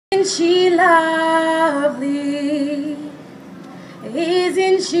Isn't she lovely?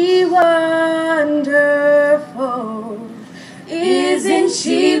 Isn't she wonderful? Isn't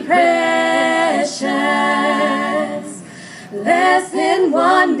she precious? Less than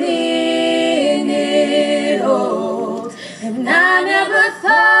 1 minute old. And I never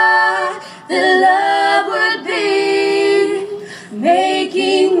thought that love would be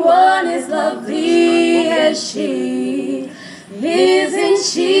making one as lovely as she. Isn't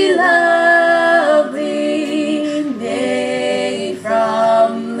she lovely? Made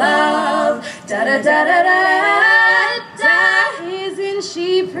from love. Da da da da da da. Isn't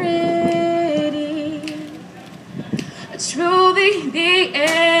she pretty? Truly the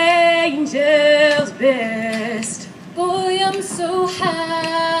angel's best. Boy, I'm so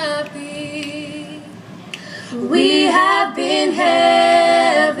happy. We have been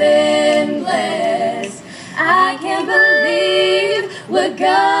heaven blessed. I can't believe what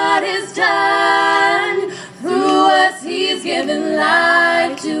God has done. Through us He's given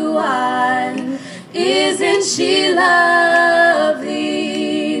life to one. Isn't she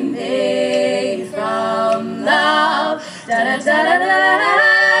lovely? Made from love. Da da da da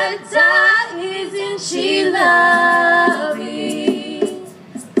da da. Isn't she lovely?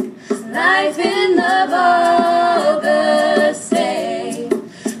 Life and love all the same.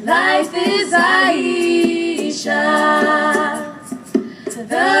 Life is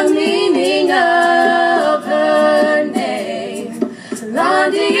the meaning of her name.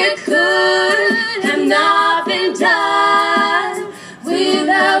 London, it could have not been done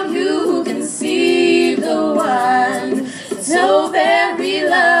without you who conceived the one so very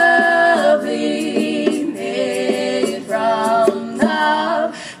lovely, made from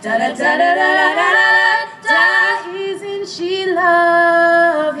love. Da da da da da da da. Isn't she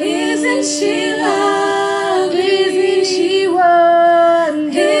lovely? Isn't she lovely? Isn't she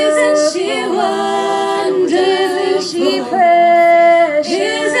wonderful? Isn't she wonderful? Isn't she precious?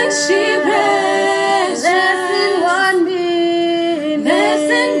 Isn't she precious? Less than 1 minute. Less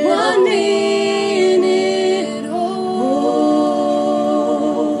than 1 minute old.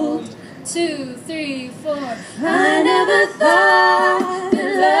 2, 3, 4. I never thought that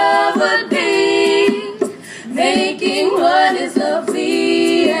love would be making